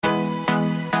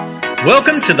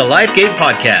Welcome to the LifeGate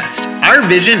Podcast. Our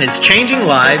vision is changing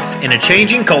lives in a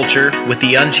changing culture with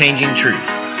the unchanging truth.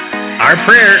 Our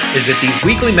prayer is that these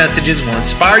weekly messages will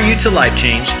inspire you to life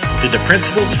change through the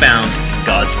principles found in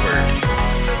God's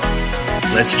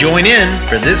Word. Let's join in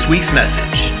for this week's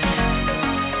message.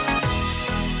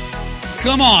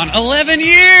 Come on, 11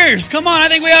 years. Come on, I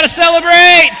think we ought to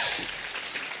celebrate.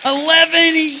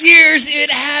 11 years, it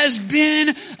has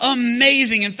been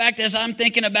amazing. In fact, as I'm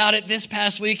thinking about it this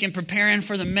past week and preparing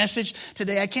for the message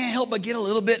today, I can't help but get a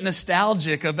little bit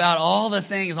nostalgic about all the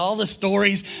things, all the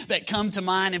stories that come to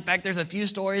mind. In fact, there's a few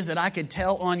stories that I could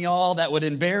tell on y'all that would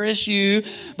embarrass you,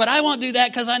 but I won't do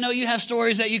that because I know you have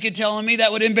stories that you could tell on me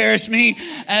that would embarrass me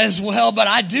as well. But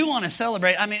I do want to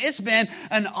celebrate. I mean, it's been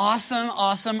an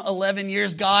awesome 11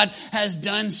 years. God has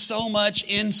done so much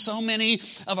in so many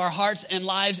of our hearts and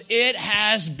lives. It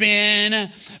has been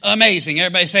amazing.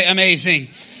 Everybody say amazing.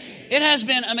 It has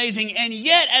been amazing. And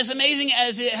yet, as amazing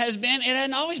as it has been, it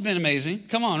hadn't always been amazing.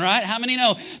 Come on, right? How many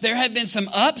know there have been some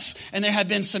ups and there have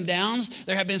been some downs?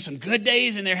 There have been some good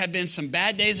days and there have been some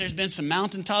bad days. There's been some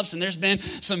mountaintops and there's been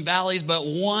some valleys. But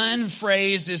one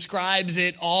phrase describes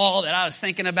it all that I was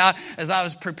thinking about as I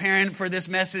was preparing for this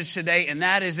message today. And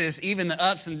that is this: even the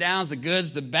ups and downs, the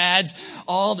goods, the bads,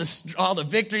 all the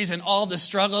victories and all the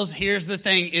struggles. Here's the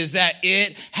thing, is that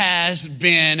it has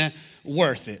been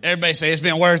worth it. Everybody say it's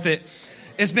been worth it.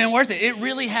 It's been worth it. It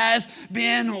really has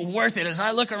been worth it. As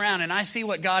I look around and I see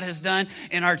what God has done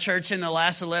in our church in the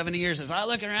last 11 years, as I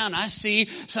look around, I see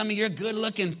some of your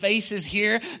good-looking faces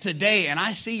here today, and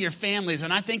I see your families,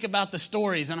 and I think about the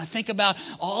stories, and I think about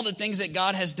all the things that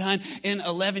God has done in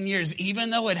 11 years. Even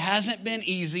though it hasn't been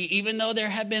easy, even though there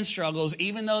have been struggles,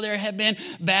 even though there have been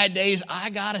bad days,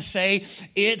 I gotta say,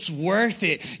 it's worth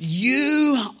it.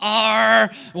 You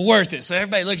are worth it. So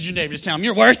everybody look at your neighbor, just tell them,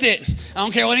 you're worth it. I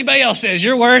don't care what anybody else says.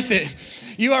 You're worth it.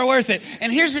 You are worth it.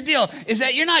 And here's the deal, is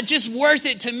that you're not just worth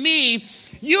it to me,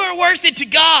 you are worth it to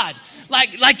God.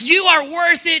 Like you are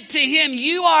worth it to Him.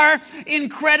 You are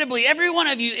incredibly, every one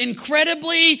of you,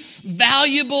 incredibly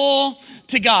valuable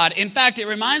to God. In fact, it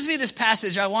reminds me of this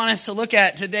passage I want us to look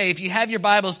at today. If you have your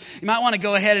Bibles, you might want to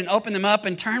go ahead and open them up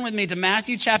and turn with me to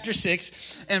Matthew chapter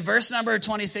 6 and verse number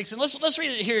 26. And let's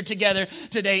read it here together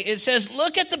today. It says,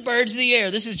 "Look at the birds of the air."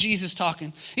 This is Jesus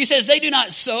talking. He says, "They do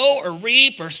not sow or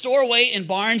reap or store away in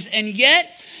barns, and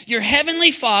yet your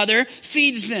heavenly Father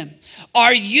feeds them.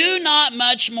 Are you not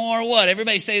much more," what?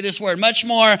 Everybody say this word, "much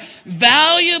more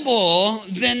valuable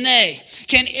than they?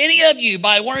 Can any of you,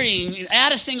 by worrying,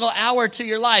 add a single hour to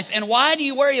your life? And why do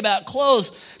you worry about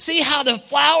clothes? See how the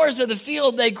flowers of the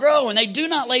field, they grow, and they do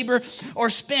not labor or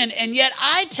spin. And yet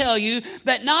I tell you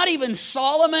that not even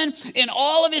Solomon in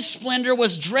all of his splendor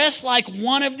was dressed like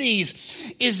one of these.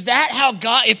 Is that how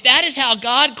God, if that is how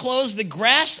God clothes the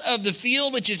grass of the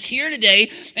field, which is here today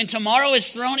and tomorrow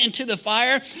is thrown into the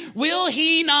fire, will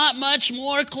He not much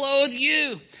more clothe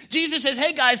you?" Jesus says,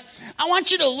 hey guys, I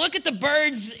want you to look at the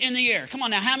birds in the air. Come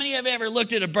on now, how many have ever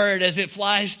looked at a bird as it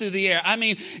flies through the air? I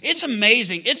mean, it's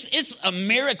amazing. It's a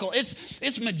miracle.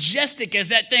 It's majestic as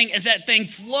that thing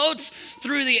floats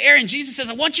through the air. And Jesus says,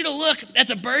 I want you to look at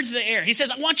the birds of the air. He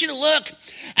says, I want you to look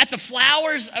at the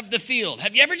flowers of the field.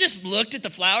 Have you ever just looked at the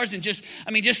flowers and just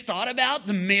thought about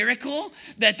the miracle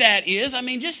that is? I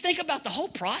mean, just think about the whole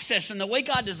process and the way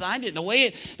God designed it, the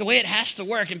way it has to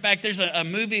work. In fact, there's a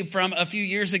movie from a few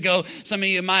years ago. Some of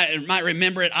you might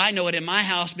remember it. I know it in my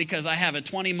house because I have a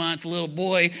 20-month little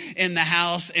boy in the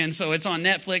house, and so it's on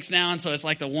Netflix now, and so it's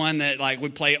like the one that we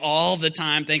play all the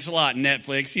time. Thanks a lot,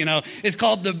 Netflix. You know, it's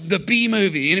called the Bee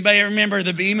Movie. Anybody remember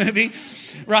the Bee Movie?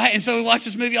 Right? And so we watch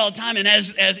this movie all the time. And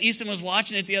as Easton was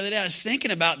watching it the other day, I was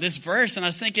thinking about this verse. And I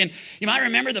was thinking, you might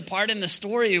remember the part in the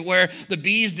story where the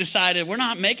bees decided, we're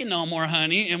not making no more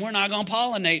honey and we're not going to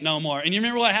pollinate no more. And you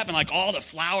remember what happened? Like all the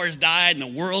flowers died and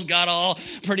the world got all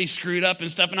pretty screwed up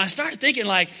and stuff. And I started thinking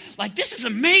like this is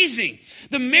amazing.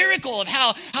 The miracle of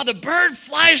how the bird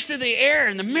flies through the air,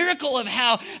 and the miracle of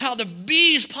how the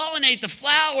bees pollinate the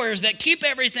flowers that keep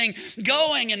everything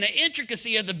going, and the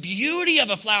intricacy of the beauty of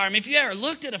a flower. I mean, if you ever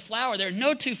looked at a flower, there are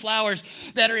no two flowers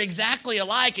that are exactly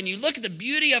alike. And you look at the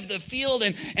beauty of the field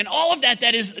and all of that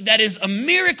is a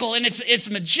miracle, and it's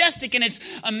majestic and it's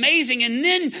amazing. And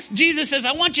then Jesus says,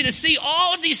 I want you to see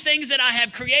all of these things that I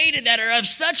have created that are of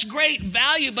such great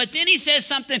value. But then he says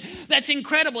something that's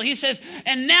incredible. He says,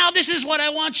 and now this is what I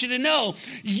want you to know.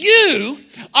 You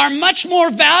are much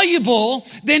more valuable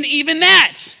than even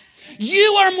that.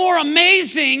 You are more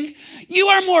amazing. You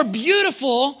are more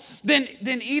beautiful than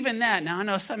even that. Now, I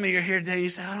know some of you are here today and you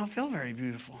say, I don't feel very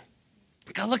beautiful.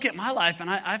 I look at my life and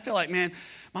I feel like, man,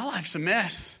 my life's a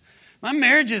mess. My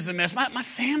marriage is a mess. My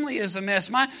family is a mess.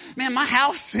 My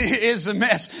house is a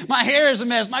mess. My hair is a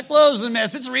mess. My clothes are a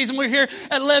mess. It's the reason we're here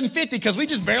at 11:50, because we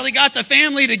just barely got the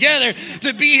family together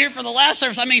to be here for the last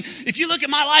service. I mean, if you look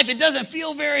at my life, it doesn't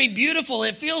feel very beautiful.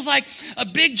 It feels like a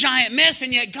big giant mess.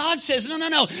 And yet God says,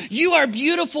 no. You are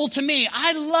beautiful to me.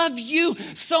 I love you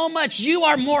so much. You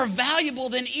are more valuable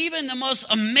than even the most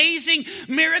amazing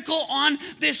miracle on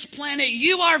this planet.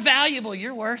 You are valuable.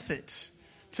 You're worth it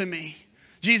to me.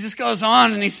 Jesus goes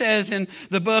on and he says in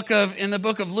the book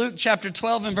of Luke chapter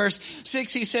 12 and verse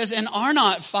 6, he says, "And are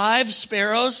not 5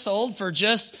 sparrows sold for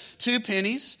just 2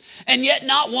 pennies? And yet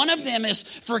not one of them is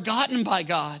forgotten by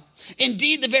God.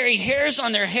 Indeed, the very hairs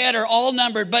on their head are all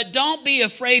numbered. But don't be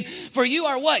afraid, for you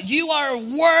are what? You are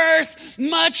worth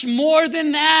much more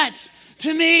than that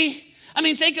to me." I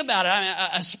mean, think about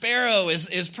it. A sparrow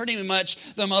is pretty much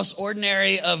the most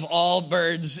ordinary of all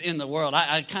birds in the world.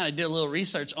 I kind of did a little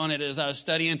research on it as I was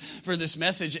studying for this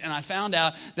message, and I found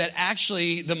out that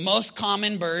actually the most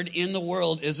common bird in the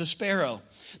world is a sparrow.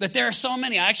 That there are so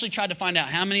many. I actually tried to find out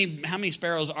how many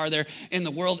sparrows are there in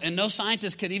the world, and no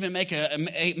scientist could even make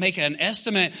an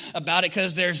estimate about it,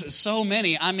 because there's so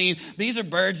many. I mean, these are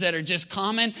birds that are just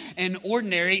common and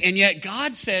ordinary, and yet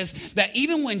God says that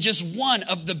even when just one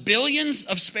of the billions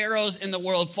of sparrows in the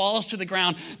world falls to the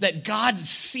ground, that God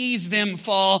sees them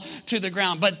fall to the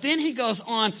ground. But then he goes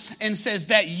on and says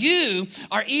that you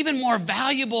are even more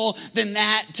valuable than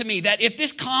that to me. That if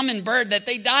this common bird, that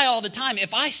they die all the time,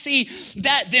 if I see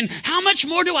that, then how much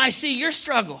more do I see your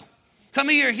struggle? Some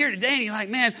of you are here today and you're like,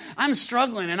 man, I'm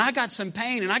struggling and I got some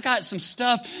pain and I got some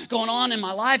stuff going on in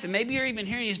my life. And maybe you're even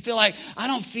here and you feel like, I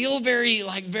don't feel very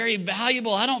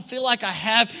valuable. I don't feel like I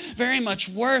have very much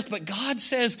worth. But God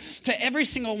says to every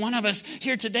single one of us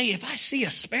here today, if I see a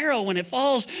sparrow when it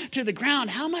falls to the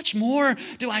ground, how much more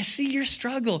do I see your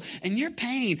struggle and your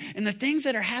pain and the things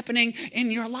that are happening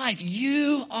in your life?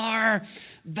 You are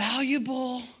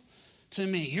valuable to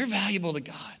me. You're valuable to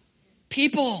God.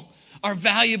 People are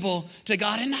valuable to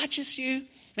God, and not just you.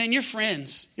 Man, your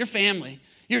friends, your family,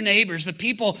 your neighbors, the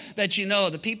people that you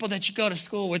know, the people that you go to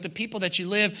school with, the people that you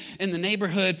live in the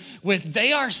neighborhood with,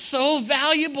 they are so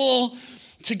valuable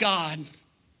to God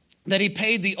that he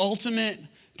paid the ultimate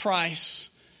price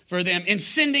for them in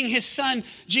sending his son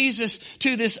Jesus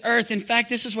to this earth. In fact,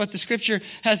 this is what the scripture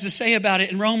has to say about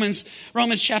it in Romans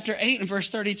chapter 8 and verse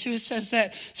 32. It says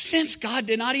that since God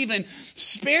did not even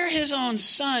spare his own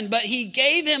son, but he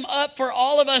gave him up for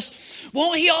all of us,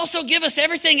 won't he also give us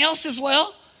everything else as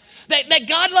well? That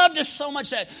God loved us so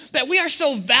much that we are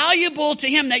so valuable to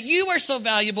him, that you are so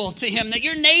valuable to him, that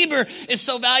your neighbor is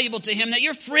so valuable to him, that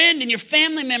your friend and your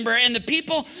family member and the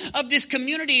people of this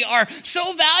community are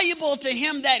so valuable to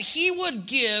him that he would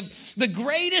give the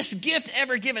greatest gift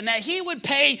ever given, that he would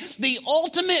pay the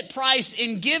ultimate price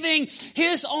in giving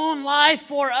his own life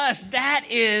for us. That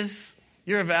is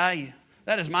your value.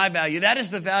 That is my value. That is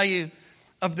the value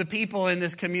of the people in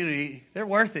this community. They're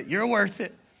worth it. You're worth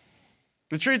it.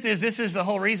 The truth is, this is the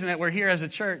whole reason that we're here as a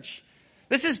church.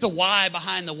 This is the why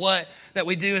behind the what that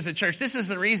we do as a church. This is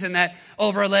the reason that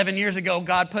over 11 years ago,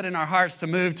 God put in our hearts to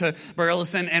move to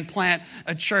Burleson and plant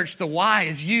a church. The why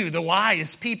is you. The why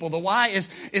is people. The why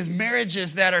is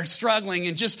marriages that are struggling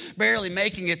and just barely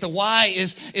making it. The why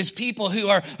is people who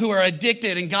are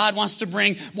addicted, and God wants to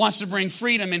bring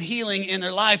freedom and healing in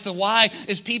their life. The why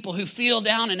is people who feel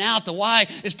down and out. The why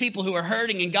is people who are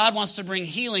hurting, and God wants to bring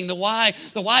healing. The why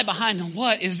behind the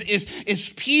what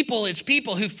is people. It's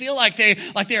people who feel like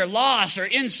they're lost or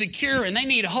insecure and they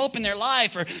need hope in their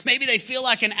life, or maybe they feel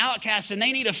like an outcast and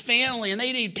they need a family and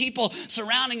they need people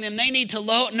surrounding them. They need to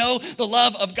know the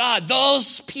love of God.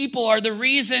 Those people are the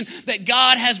reason that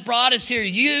God has brought us here.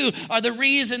 You are the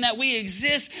reason that we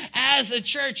exist as a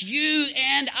church. You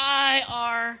and I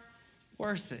are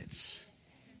worth it.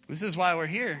 This is why we're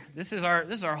here. This is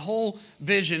our whole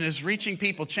vision, is reaching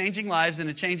people, changing lives in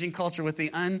a changing culture with the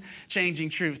unchanging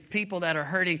truth. People that are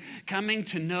hurting, coming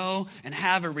to know and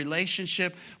have a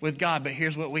relationship with God. But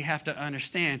here's what we have to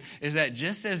understand, is that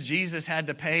just as Jesus had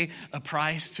to pay a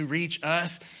price to reach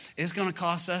us, it's going to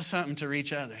cost us something to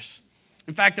reach others.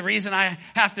 In fact, the reason I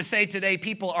have to say today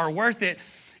people are worth it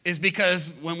is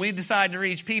because when we decide to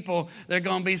reach people, there are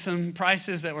going to be some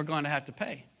prices that we're going to have to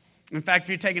pay. In fact, if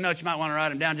you're taking notes, you might want to write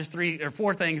them down. Just 3 or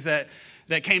 4 things that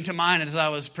came to mind as I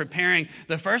was preparing.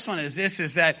 The first one is this,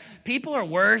 is that people are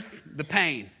worth the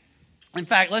pain. In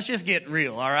fact, let's just get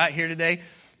real, all right, here today.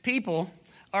 People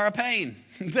are a pain.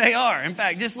 They are. In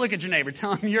fact, just look at your neighbor.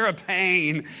 Tell them you're a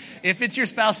pain. If it's your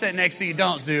spouse sitting next to you,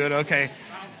 don't do it, okay?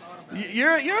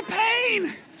 You're a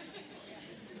pain.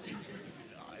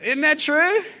 Isn't that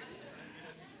true?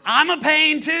 I'm a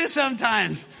pain too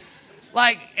sometimes.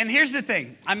 And here's the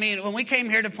thing. I mean, when we came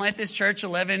here to plant this church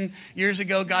 11 years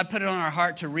ago, God put it on our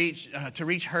heart to reach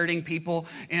hurting people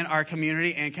in our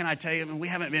community. And can I tell you, we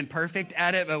haven't been perfect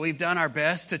at it, but we've done our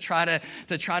best to try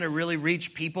to really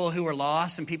reach people who are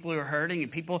lost and people who are hurting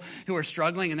and people who are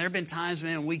struggling. And there have been times,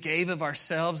 man, when we gave of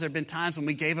ourselves. There have been times when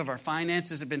we gave of our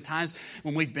finances. There have been times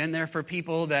when we've been there for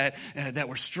people that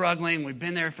were struggling. We've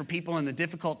been there for people in the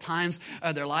difficult times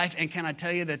of their life. And can I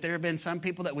tell you that there have been some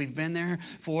people that we've been there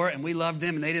for, and we loved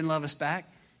them and they didn't love us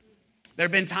back. There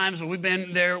have been times when we've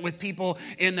been there with people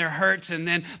in their hurts, and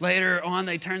then later on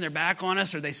they turn their back on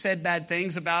us, or they said bad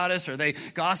things about us, or they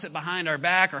gossip behind our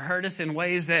back, or hurt us in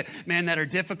ways that are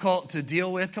difficult to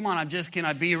deal with. Come on, can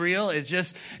I be real? It's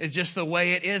just the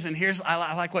way it is. And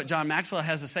I like what John Maxwell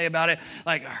has to say about it.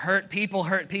 Like, hurt people.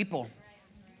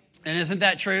 And isn't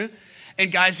that true? And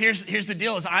guys, here's the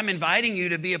deal, is I'm inviting you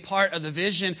to be a part of the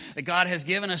vision that God has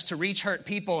given us to reach hurt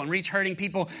people and reach hurting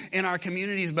people in our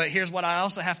communities. But here's what I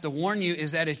also have to warn you,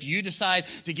 is that if you decide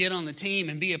to get on the team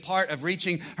and be a part of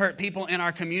reaching hurt people in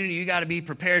our community, you got to be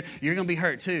prepared. You're going to be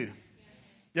hurt too.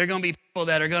 There are going to be people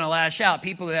that are going to lash out,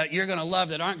 people that you're going to love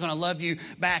that aren't going to love you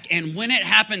back. And when it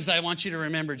happens, I want you to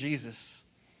remember Jesus.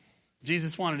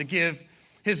 Jesus wanted to give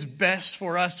His best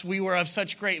for us. We were of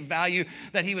such great value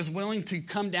that He was willing to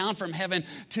come down from heaven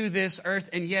to this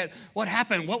earth. And yet, what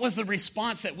happened? What was the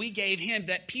response that we gave Him,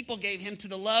 that people gave Him to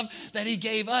the love that He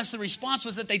gave us? The response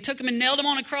was that they took Him and nailed Him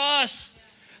on a cross.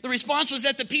 The response was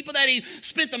that the people that He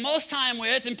spent the most time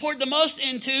with and poured the most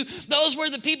into, those were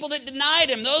the people that denied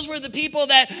Him. Those were the people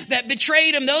that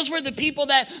betrayed Him. Those were the people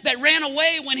that ran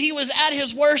away when He was at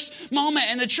His worst moment.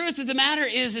 And the truth of the matter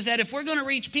is that if we're going to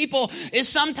reach people, it's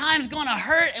sometimes going to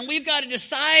hurt, and we've got to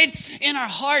decide in our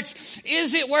hearts,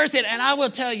 is it worth it? And I will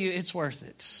tell you, it's worth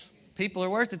it. People are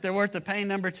worth it. They're worth the pain.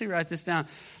 Number 2, write this down.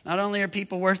 Not only are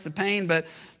people worth the pain, but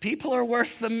people are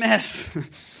worth the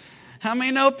mess. How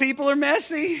many know people are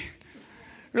messy?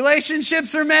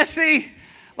 Relationships are messy.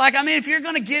 If you're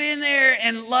going to get in there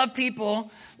and love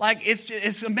people,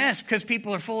 it's a mess, because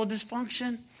people are full of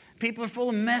dysfunction. People are full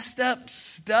of messed up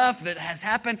stuff that has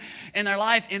happened in their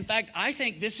life. In fact, I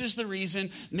think this is the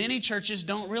reason many churches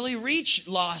don't really reach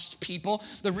lost people.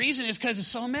 The reason is because it's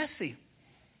so messy.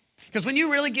 Because when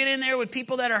you really get in there with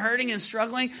people that are hurting and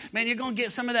struggling, man, you're going to get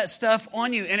some of that stuff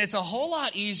on you. And it's a whole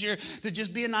lot easier to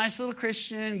just be a nice little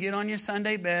Christian, get on your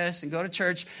Sunday best, and go to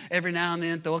church every now and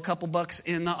then, throw a couple bucks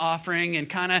in the offering, and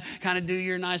kind of do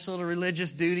your nice little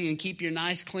religious duty and keep your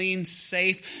nice, clean,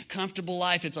 safe, comfortable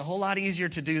life. It's a whole lot easier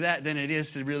to do that than it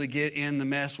is to really get in the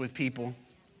mess with people.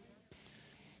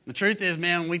 The truth is,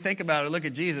 man, when we think about it, look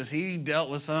at Jesus. He dealt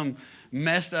with some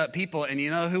messed up people. And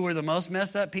you know who were the most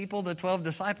messed up people? The 12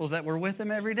 disciples that were with Him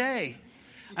every day.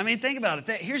 I mean, think about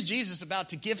it. Here's Jesus about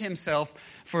to give Himself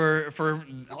for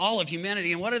all of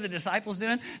humanity. And what are the disciples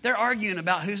doing? They're arguing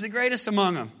about who's the greatest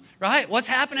among them. Right? What's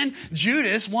happening?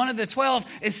 Judas, one of the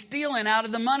 12, is stealing out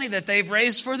of the money that they've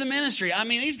raised for the ministry. I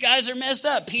mean, these guys are messed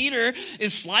up. Peter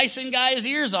is slicing guys'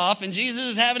 ears off, and Jesus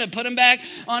is having to put them back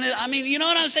on it. I mean, you know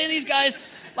what I'm saying? These guys,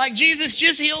 Jesus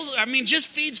just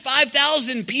feeds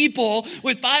 5,000 people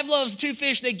with 5 loaves, 2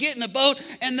 fish. They get in the boat,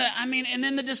 and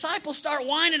then the disciples start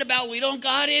whining about, we don't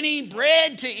got any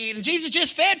bread to eat. And Jesus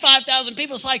just fed 5,000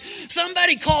 people. It's like,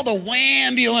 somebody call the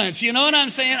wambulance. You know what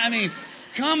I'm saying? I mean,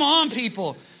 come on,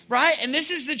 people. Right? And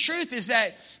this is the truth, is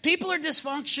that people are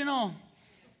dysfunctional.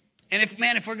 And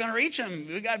if we're going to reach them,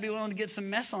 we got to be willing to get some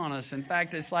mess on us. In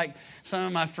fact, it's like some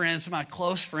of my friends, some of my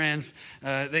close friends,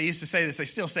 they used to say this. They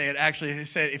still say it, actually. They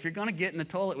said, if you're going to get in the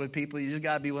toilet with people, you just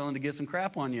got to be willing to get some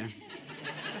crap on you.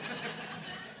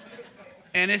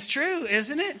 And it's true,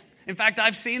 isn't it? In fact,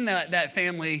 I've seen that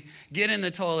family get in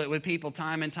the toilet with people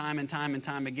time and time and time and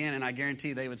time again. And I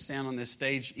guarantee they would stand on this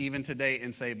stage even today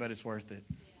and say, but it's worth it.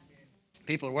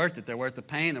 People are worth it. They're worth the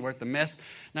pain. They're worth the mess.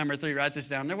 Number 3, write this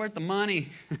down. They're worth the money.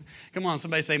 Come on,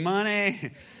 somebody say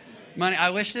money. Money.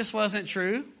 I wish this wasn't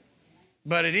true,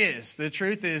 but it is. The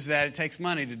truth is that it takes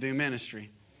money to do ministry.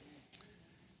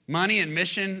 Money and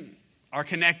mission are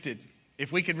connected.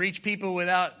 If we could reach people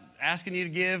without asking you to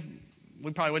give,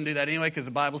 we probably wouldn't do that anyway, because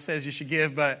the Bible says you should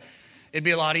give, but it'd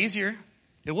be a lot easier.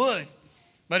 It would,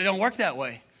 but it don't work that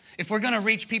way. If we're going to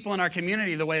reach people in our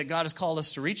community the way that God has called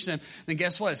us to reach them, then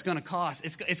guess what? It's going to cost.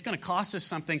 It's going to cost us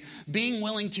something. Being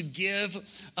willing to give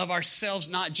of ourselves,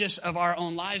 not just of our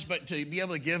own lives, but to be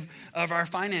able to give of our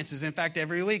finances. In fact,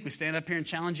 every week we stand up here and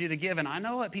challenge you to give. And I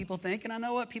know what people think, and I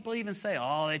know what people even say.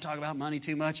 Oh, they talk about money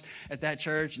too much at that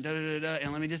church, and da-da-da-da.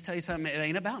 And let me just tell you something. It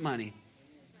ain't about money.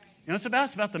 You know what it's about?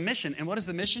 It's about the mission. And what is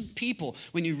the mission? People.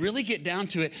 When you really get down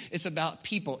to it, it's about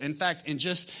people. In fact, in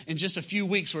just a few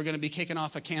weeks, we're going to be kicking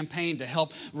off a campaign to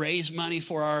help raise money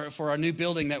for our new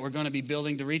building that we're going to be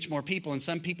building to reach more people. And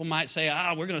some people might say,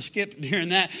 we're going to skip during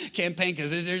that campaign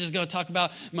because they're just going to talk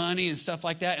about money and stuff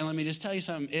like that. And let me just tell you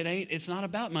something. It's not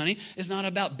about money. It's not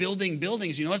about building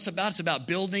buildings. You know what it's about? It's about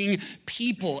building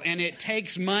people. And it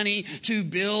takes money to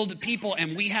build people.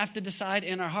 And we have to decide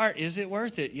in our heart, is it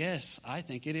worth it? Yes, I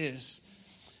think it is.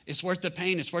 It's worth the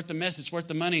pain. It's worth the mess. It's worth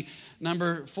the money.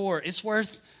 Number 4, it's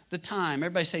worth the time.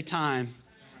 Everybody say time.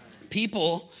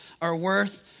 People are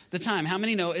worth the time. How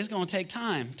many know it's going to take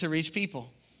time to reach people?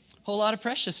 A whole lot of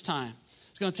precious time.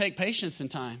 It's going to take patience and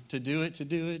time to do it, to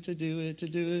do it, to do it, to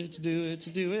do it, to do it, to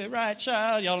do it right,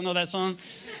 child. Y'all don't know that song?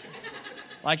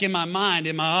 Like in my mind,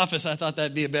 in my office, I thought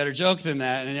that'd be a better joke than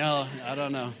that. And y'all, I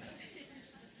don't know.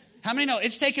 How many know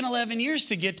it's taken 11 years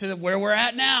to get to where we're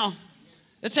at now?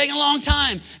 It's taken a long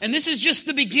time. And this is just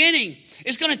the beginning.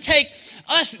 It's going to take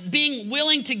us being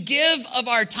willing to give of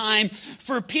our time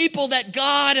for people that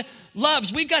God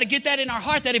loves. We've got to get that in our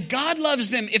heart, that if God loves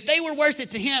them, if they were worth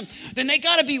it to him, then they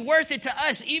got to be worth it to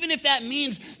us, even if that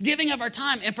means giving of our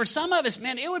time. And for some of us,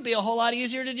 man, it would be a whole lot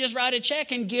easier to just write a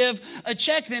check and give a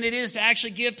check than it is to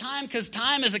actually give time, because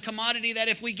time is a commodity that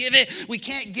if we give it, we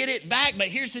can't get it back. But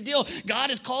here's the deal. God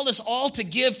has called us all to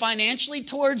give financially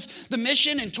towards the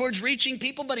mission and towards reaching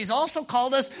people, but he's also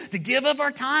called us to give of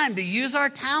our time, to use our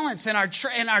talents and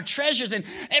our treasures and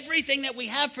everything that we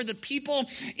have for the people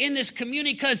in this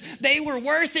community, because they were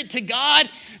worth it to God.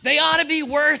 They ought to be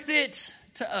worth it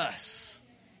to us.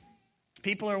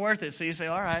 People are worth it. So you say,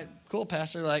 all right, cool,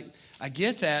 Pastor. Like, I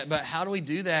get that, but how do we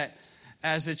do that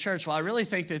as a church? Well, I really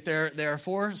think that there are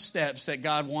 4 steps that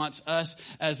God wants us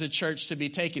as a church to be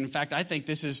taking. In fact, I think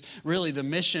this is really the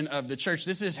mission of the church.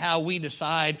 This is how we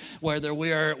decide whether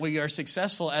we are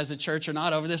successful as a church or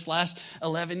not over this last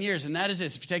 11 years. And that is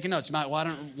this. If you're taking notes, you might want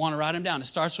to write them down. It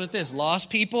starts with this: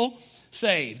 lost people,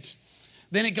 saved.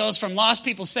 Then it goes from lost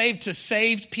people saved to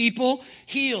saved people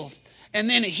healed. And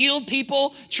then healed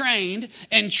people trained,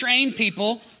 and trained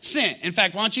people sent. In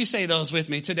fact, why don't you say those with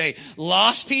me today?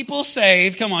 Lost people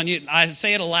saved. Come on, I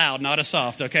say it aloud, not a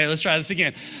soft. Okay, let's try this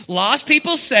again. Lost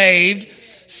people saved,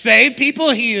 saved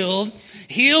people healed,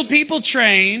 healed people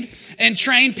trained, and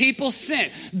trained people sent.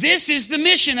 This is the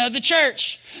mission of the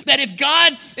church. That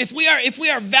if we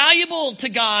are valuable to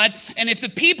God, and if the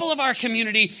people of our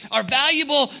community are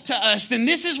valuable to us, then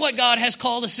this is what God has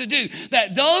called us to do.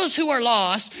 That those who are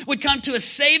lost would come to a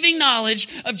saving knowledge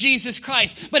of Jesus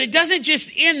Christ. But it doesn't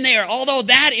just end there, although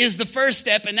that is the first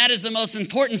step and that is the most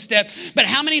important step. But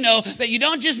how many know that you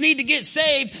don't just need to get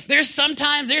saved? There's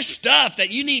stuff that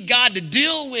you need God to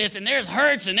deal with, and there's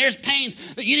hurts and there's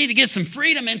pains that you need to get some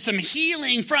freedom and some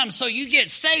healing from, so you get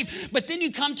saved. But then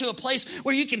you come to a place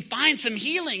where you can find some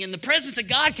healing, and the presence of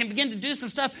God can begin to do some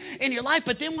stuff in your life.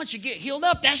 But then once you get healed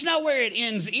up, that's not where it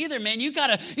ends either, man. You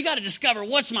gotta discover,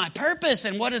 what's my purpose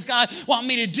and what does God want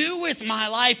me to do with my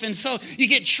life? And so you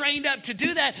get trained up to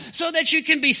do that so that you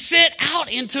can be sent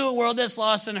out into a world that's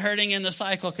lost and hurting, and the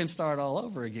cycle can start all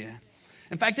over again.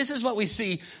 In fact, this is what we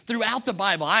see throughout the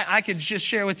Bible. I could just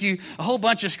share with you a whole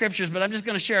bunch of scriptures, but I'm just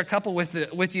going to share a couple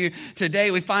with you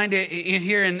today. We find it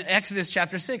here in Exodus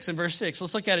chapter 6 and verse 6.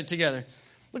 Let's look at it together.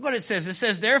 Look what it says. It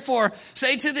says, therefore,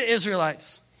 say to the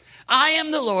Israelites, I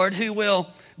am the Lord who will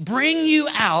bring you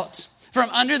out from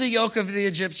under the yoke of the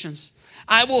Egyptians.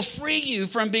 I will free you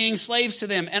from being slaves to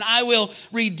them, and I will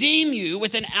redeem you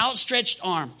with an outstretched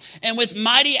arm and with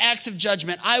mighty acts of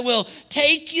judgment. I will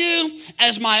take you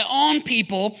as my own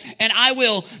people, and I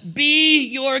will be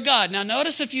your God. Now,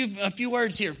 notice a few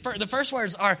words here. The first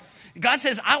words are, God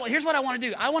says, here's what I want to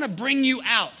do. I want to bring you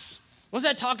out. What's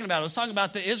that talking about? It was talking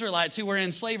about the Israelites who were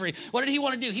in slavery. What did he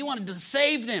want to do? He wanted to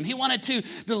save them. He wanted to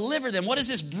deliver them. What does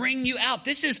this bring you out?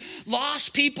 This is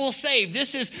lost people saved.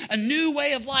 This is a new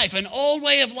way of life, an old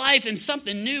way of life, and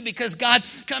something new because God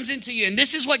comes into you. And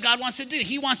this is what God wants to do.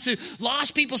 He wants to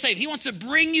lost people saved. He wants to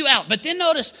bring you out. But then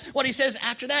notice what he says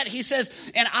after that. He says,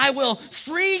 and I will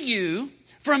free you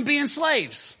from being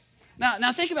slaves.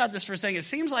 Now think about this for a second. It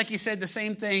seems like he said the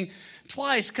same thing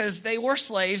twice because they were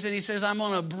slaves, and he says, I'm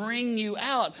going to bring you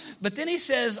out. But then he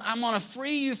says, I'm going to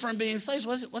free you from being slaves.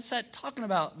 What's that talking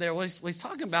about there? What he's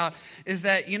talking about is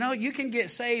that, you can get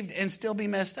saved and still be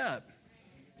messed up.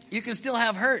 You can still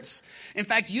have hurts. In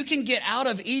fact, you can get out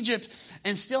of Egypt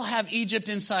and still have Egypt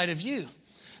inside of you.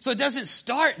 So it doesn't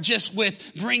start just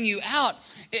with bring you out,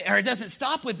 or it doesn't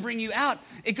stop with bring you out.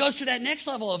 It goes to that next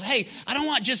level of, hey, I don't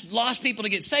want just lost people to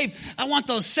get saved. I want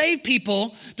those saved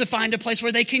people to find a place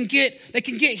where they can get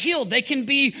healed. They can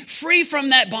be free from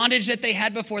that bondage that they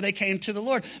had before they came to the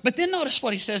Lord. But then notice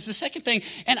what he says, the second thing,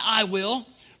 and I will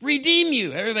redeem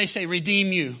you. Everybody say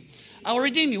redeem you. I will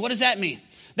redeem you. What does that mean?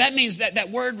 That means that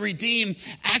word redeem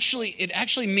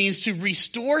actually means to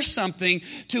restore something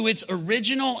to its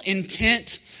original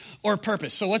intent or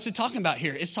purpose. So what's it talking about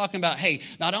here? It's talking about, hey,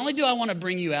 not only do I want to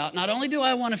bring you out, not only do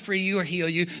I want to free you or heal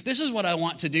you, this is what I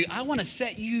want to do. I want to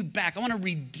set you back. I want to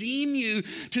redeem you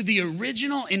to the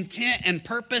original intent and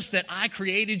purpose that I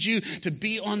created you to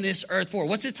be on this earth for.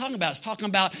 What's it talking about?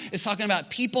 It's talking about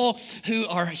people who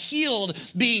are healed,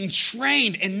 being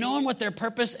trained and knowing what their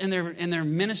purpose and their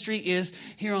ministry is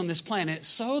here on this planet,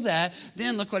 so that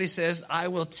then look what he says, I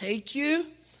will take you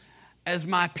as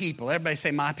my people. Everybody say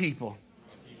my people.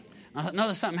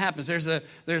 Notice something happens. There's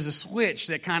a switch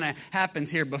that kind of happens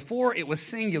here. Before it was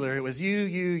singular, it was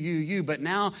you. But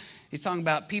now he's talking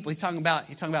about people. He's talking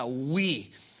about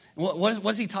we. What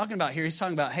is he talking about here? He's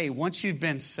talking about, hey, once you've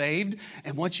been saved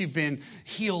and once you've been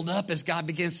healed up as God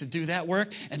begins to do that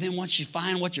work, and then once you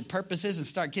find what your purpose is and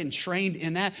start getting trained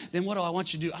in that, then what do I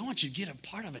want you to do? I want you to get a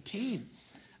part of a team.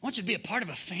 I want you to be a part of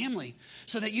a family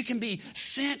so that you can be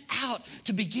sent out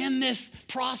to begin this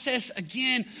process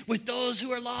again with those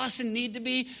who are lost and need to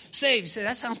be saved. You say,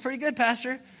 that sounds pretty good,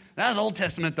 Pastor. That was Old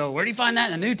Testament, though. Where do you find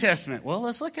that in the New Testament? Well,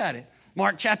 let's look at it.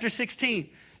 Mark chapter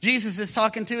 16. Jesus is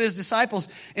talking to his disciples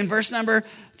in verse number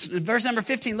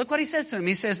 15. Look what he says to them.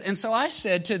 He says, and so I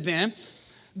said to them,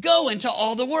 go into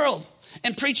all the world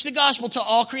and preach the gospel to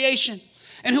all creation.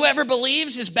 And whoever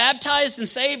believes is baptized and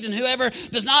saved, and whoever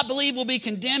does not believe will be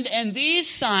condemned. And these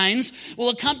signs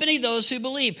will accompany those who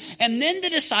believe. And then the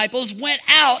disciples went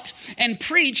out and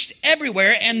preached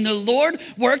everywhere, and the Lord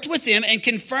worked with them and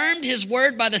confirmed his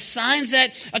word by the signs that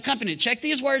accompanied. Check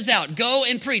these words out. Go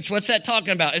and preach. What's that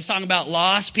talking about? It's talking about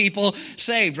lost people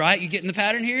saved, right? You getting the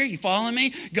pattern here? You following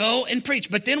me? Go and preach.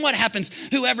 But then what happens?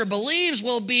 Whoever believes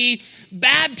will be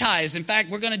baptized. In fact,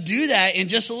 we're going to do that in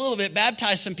just a little bit,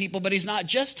 baptize some people, but he's not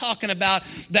just talking about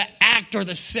the act or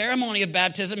the ceremony of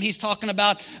baptism. He's talking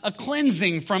about a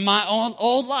cleansing from my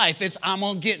old life. I'm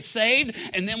going to get saved,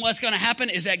 and then what's going to happen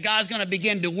is that God's going to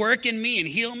begin to work in me and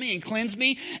heal me and cleanse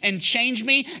me and change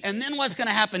me. And then what's going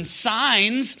to happen?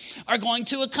 Signs are going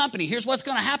to accompany. Here's what's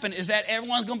going to happen is that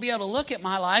everyone's going to be able to look at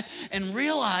my life and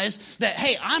realize that,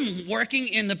 hey, I'm working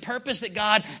in the purpose that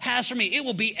God has for me. It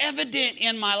will be evident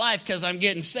in my life because I'm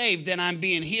getting saved, then I'm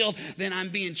being healed, then I'm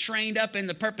being trained up in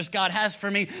the purpose God has for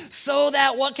me, so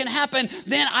that what can happen,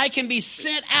 then I can be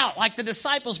sent out like the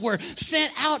disciples were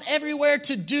sent out everywhere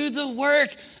to do the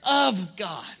work of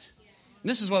God.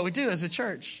 This is what we do as a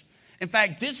church. In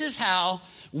fact, this is how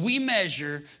we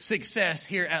measure success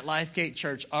here at Lifegate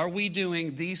Church. Are we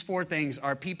doing these four things?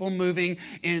 Are people moving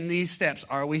in these steps?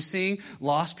 Are we seeing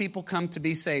lost people come to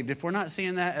be saved? If we're not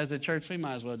seeing that as a church, we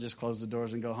might as well just close the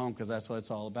doors and go home, because that's what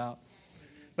it's all about.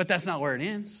 But that's not where it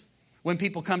ends. When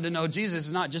people come to know Jesus,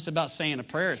 it's not just about saying a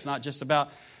prayer. It's not just about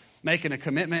making a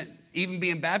commitment. Even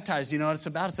being baptized, you know what it's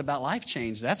about? It's about life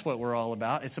change. That's what we're all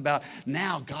about. It's about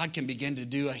now God can begin to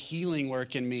do a healing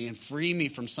work in me and free me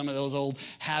from some of those old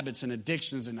habits and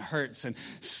addictions and hurts and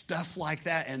stuff like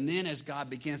that. And then as God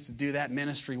begins to do that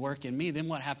ministry work in me, then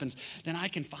what happens? Then I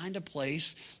can find a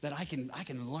place that I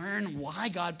can learn why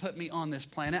God put me on this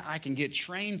planet. I can get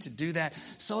trained to do that,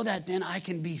 so that then I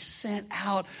can be sent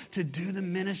out to do the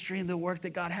ministry and the work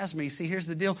that God has for me. See, here's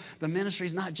the deal. The ministry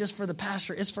is not just for the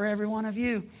pastor. It's for every one of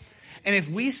you. And if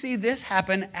we see this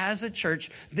happen as a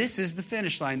church, this is the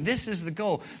finish line. This is the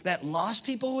goal, that lost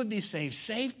people would be saved,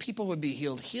 saved people would be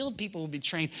healed, healed people would be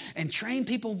trained, and trained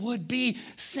people would be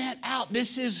sent out.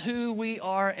 This is who we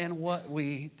are and what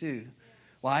we do.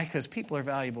 Why? Because people are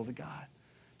valuable to God.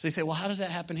 So you say, well, how does that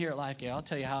happen here at Lifegate? I'll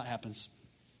tell you how it happens.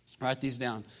 Write these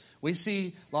down. We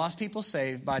see lost people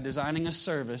saved by designing a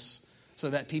service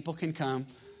so that people can come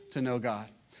to know God.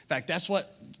 In fact, that's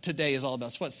what today is all about.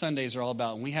 That's what Sundays are all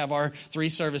about. When we have our 3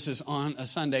 services on a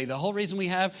Sunday, the whole reason we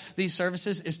have these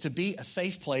services is to be a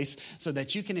safe place so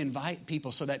that you can invite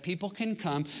people, so that people can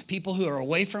come, people who are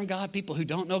away from God, people who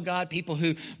don't know God, people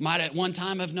who might at one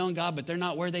time have known God, but they're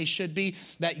not where they should be,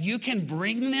 that you can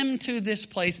bring them to this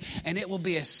place, and it will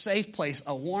be a safe place,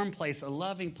 a warm place, a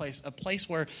loving place, a place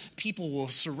where people will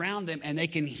surround them and they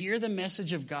can hear the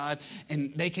message of God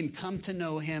and they can come to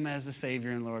know Him as the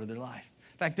Savior and Lord of their life.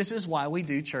 fact, this is why we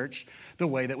do church the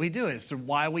way that we do it. It's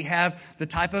why we have the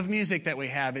type of music that we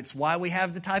have. It's why we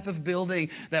have the type of building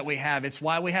that we have. It's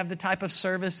why we have the type of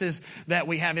services that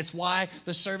we have. It's why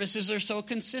the services are so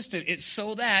consistent. It's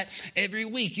so that every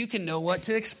week you can know what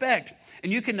to expect.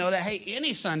 And you can know that, hey,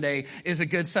 any Sunday is a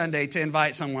good Sunday to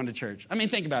invite someone to church. I mean,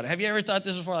 think about it. Have you ever thought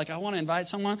this before? Like, I want to invite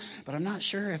someone, but I'm not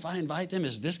sure if I invite them,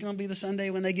 is this going to be the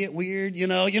Sunday when they get weird? You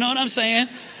know what I'm saying?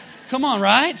 Come on,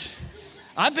 right?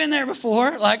 I've been there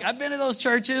before. Like, I've been to those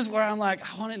churches where I'm like,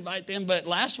 I want to invite them, but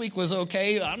last week was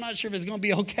okay. I'm not sure if it's going to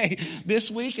be okay this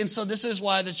week. And so this is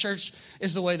why the church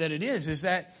is the way that it is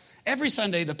that every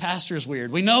Sunday the pastor is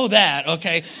weird. We know that,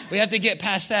 okay? We have to get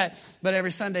past that, but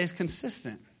every Sunday is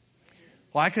consistent.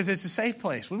 Why? Because it's a safe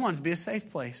place. We want it to be a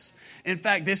safe place. In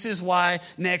fact, this is why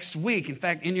next week, in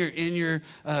fact, in your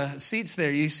seats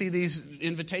there, you see these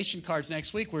invitation cards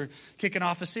next week. We're kicking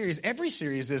off a series. Every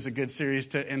series is a good series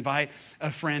to invite a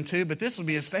friend to, but this will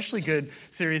be an especially good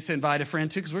series to invite a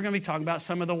friend to because we're going to be talking about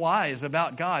some of the whys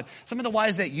about God. Some of the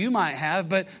whys that you might have,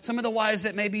 but some of the whys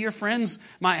that maybe your friends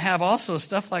might have also.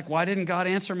 Stuff like, why didn't God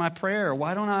answer my prayer? Or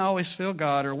why don't I always feel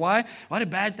God? Or why do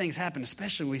bad things happen?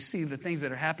 Especially when we see the things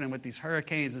that are happening with these hurricanes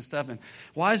and stuff. And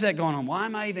why is that going on? Why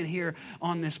am I even here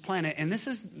on this planet? And this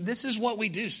is what we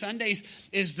do. Sundays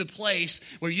is the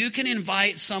place where you can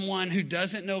invite someone who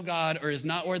doesn't know God or is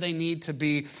not where they need to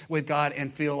be with God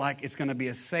and feel like it's going to be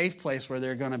a safe place where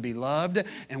they're going to be loved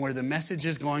and where the message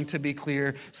is going to be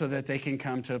clear so that they can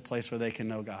come to a place where they can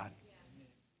know God.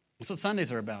 That's what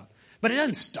Sundays are about. But it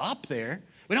doesn't stop there.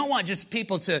 We don't want just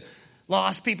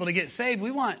lost people to get saved.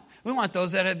 We want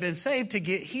those that have been saved to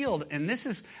get healed. And this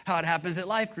is how it happens at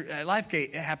LifeGate.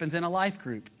 It happens in a life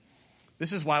group.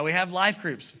 This is why we have life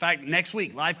groups. In fact, next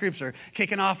week, life groups are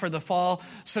kicking off for the fall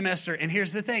semester. And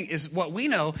here's the thing, is what we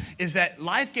know is that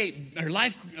LifeGate or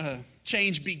Life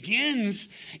Change begins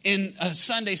in a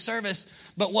Sunday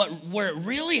service, but where it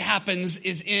really happens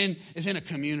is in a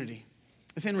community.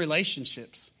 It's in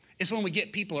relationships. It's when we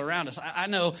get people around us. I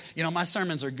know, my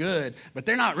sermons are good, but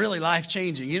they're not really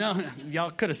life-changing.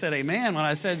 Y'all could have said amen when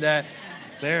I said that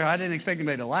there. I didn't expect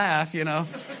anybody to laugh,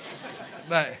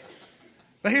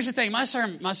 But here's the thing. My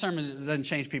sermon doesn't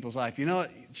change people's life. You know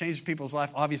what changes people's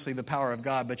life? Obviously, the power of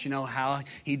God. But you know how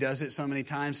he does it so many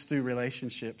times? Through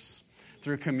relationships.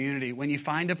 Through community. When you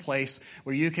find a place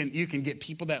where you can get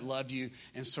people that love you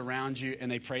and surround you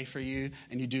and they pray for you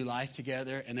and you do life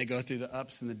together and they go through the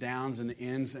ups and the downs and the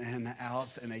ins and the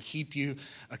outs and they keep you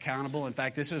accountable. In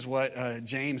fact, this is what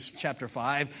James chapter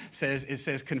 5 says. It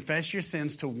says, confess your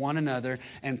sins to one another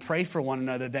and pray for one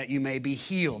another that you may be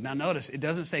healed. Now notice, it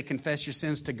doesn't say confess your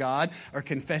sins to God or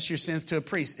confess your sins to a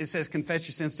priest. It says confess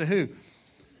your sins to who?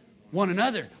 One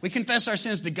another. We confess our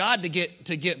sins to God to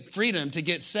get freedom, to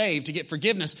get saved, to get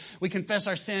forgiveness. We confess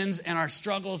our sins and our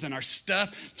struggles and our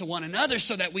stuff to one another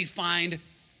so that we find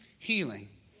healing.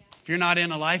 If you're not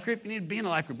in a life group, you need to be in a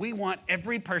life group. We want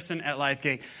every person at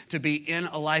LifeGate to be in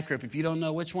a life group. If you don't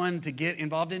know which one to get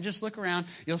involved in, just look around.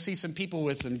 You'll see some people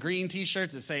with some green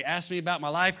t-shirts that say, ask me about my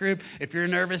life group. If you're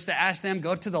nervous to ask them,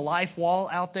 go to the life wall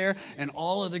out there, and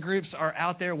all of the groups are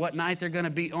out there, what night they're going to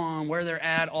be on, where they're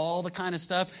at, all the kind of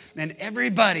stuff. And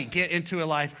everybody get into a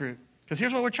life group. Because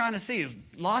here's what we're trying to see is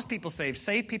lost people saved,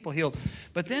 saved people healed.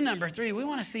 But then number 3, we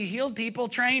want to see healed people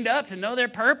trained up to know their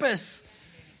purpose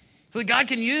so that God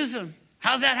can use them.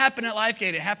 How's that happen at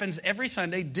LifeGate? It happens every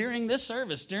Sunday during this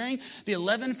service. During the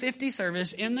 11:50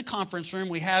 service in the conference room,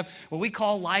 we have what we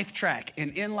call Life Track.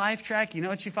 And in Life Track, you know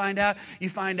what you find out? You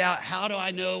find out, how do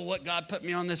I know what God put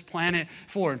me on this planet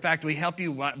for? In fact, we help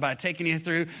you by taking you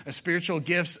through a spiritual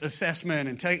gifts assessment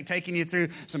and taking you through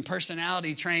some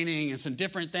personality training and some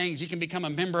different things. You can become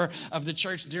a member of the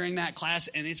church during that class.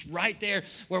 And it's right there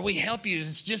where we help you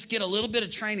to just get a little bit of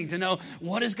training to know,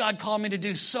 what does God call me to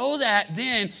do? So that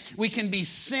then we can be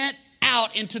sent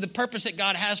out into the purpose that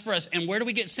God has for us. And where do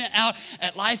we get sent out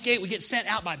at LifeGate? We get sent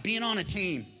out by being on a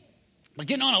team, by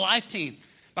getting on a life team,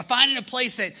 by finding a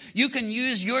place that you can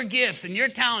use your gifts and your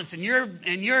talents and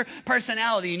your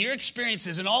personality and your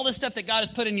experiences and all the stuff that God has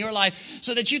put in your life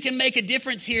so that you can make a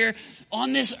difference here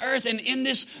on this earth and in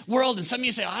this world. And some of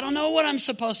you say, I don't know what I'm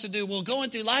supposed to do. Well,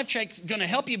 going through Life Track is going to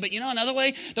help you. But another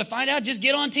way to find out, just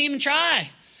get on team and try.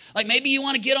 Like maybe you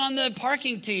want to get on the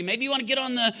parking team. Maybe you want to get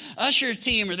on the usher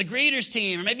team or the greeters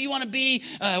team. Or maybe you want to be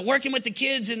working with the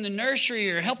kids in the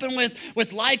nursery or helping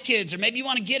with Life Kids. Or maybe you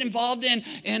want to get involved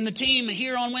in the team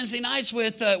here on Wednesday nights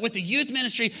with the youth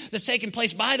ministry that's taking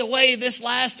place. By the way, this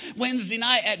last Wednesday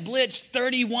night at Blitz,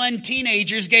 31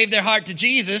 teenagers gave their heart to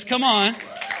Jesus. Come on.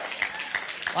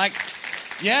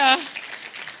 Yeah.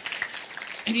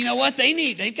 And you know what?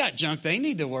 They've got junk they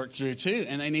need to work through too.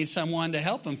 And they need someone to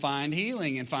help them find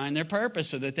healing and find their purpose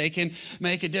so that they can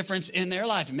make a difference in their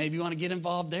life. And maybe you want to get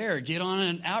involved there, or get on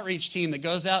an outreach team that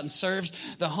goes out and serves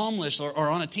the homeless, or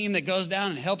on a team that goes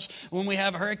down and helps when we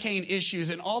have hurricane issues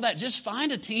and all that. Just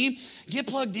find a team, get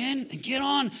plugged in, and get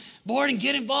on board and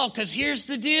get involved. Because here's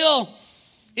the deal.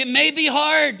 It may be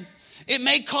hard. It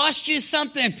may cost you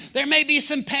something. There may be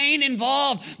some pain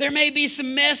involved. There may be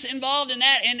some mess involved in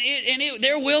that, and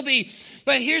there will be.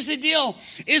 But here's the deal.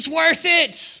 It's worth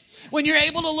it. When you're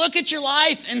able to look at your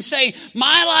life and say,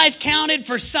 my life counted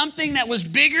for something that was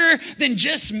bigger than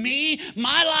just me.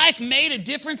 My life made a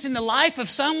difference in the life of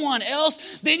someone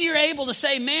else. Then you're able to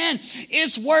say, man,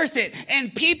 it's worth it.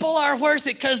 And people are worth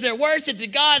it because they're worth it to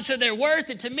God, so they're worth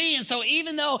it to me. And so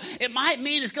even though it might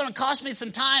mean it's going to cost me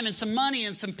some time and some money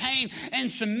and some pain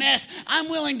and some mess, I'm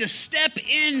willing to step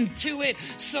into it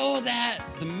so that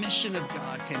the mission of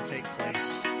God can take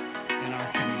place.